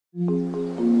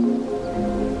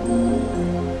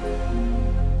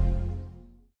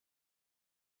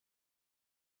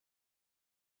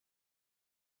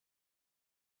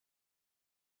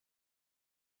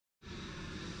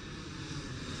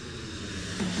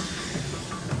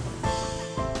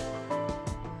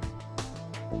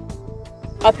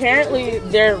Apparently,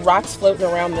 there are rocks floating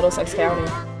around Middlesex County.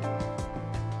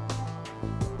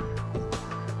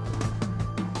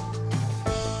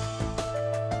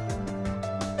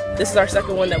 This is our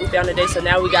second one that we found today, so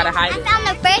now we gotta hide it. I found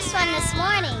the first one this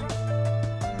morning.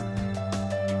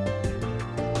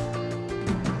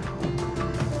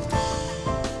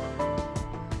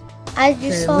 I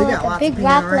just saw like a big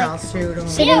rock like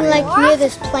sitting like near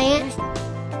this plant.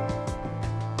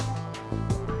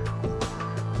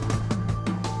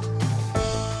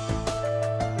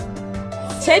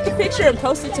 Take a picture and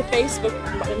post it to Facebook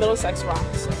at Middlesex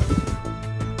Rocks.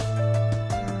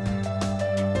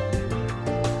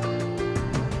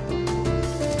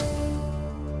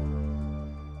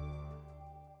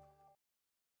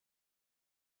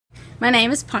 My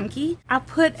name is Punky. I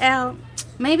put out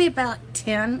maybe about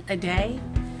 10 a day,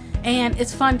 and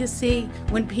it's fun to see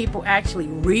when people actually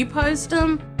repost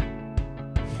them.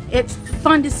 It's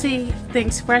fun to see the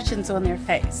expressions on their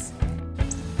face.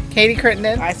 Katie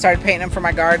Crittenden. I started painting them for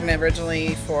my garden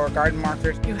originally for garden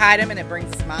markers. You hide them and it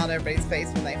brings a smile to everybody's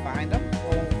face when they find them.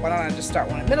 Well, why don't I just start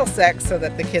one in Middlesex so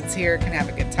that the kids here can have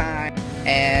a good time?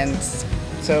 And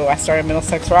so I started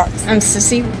Middlesex Rocks. I'm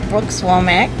Sissy Brooks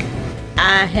Womack.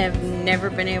 I have never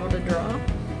been able to draw.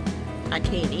 I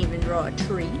can't even draw a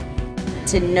tree.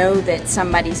 To know that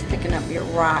somebody's picking up your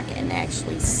rock and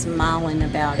actually smiling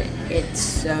about it, it's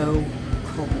so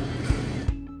cool.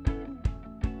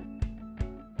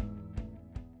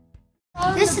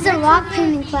 This is a rock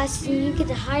painting class, and you get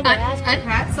to hide it after.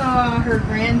 Pat saw her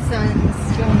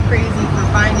grandsons going crazy for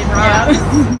finding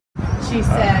rocks. She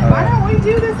said, "Why don't we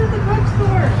do this at the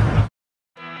bookstore?"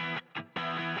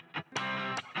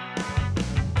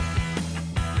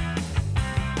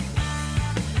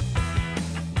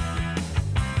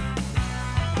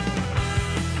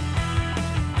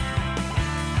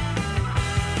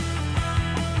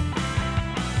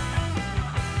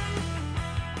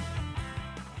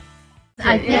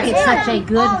 I think it's such a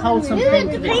good, wholesome thing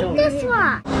to the children. This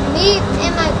one. Me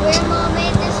and my grandma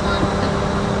made this one,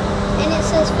 and it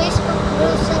says Facebook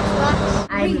Middlesex Rocks.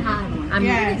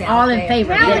 I'm all in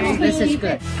favor of this. This is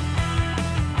good.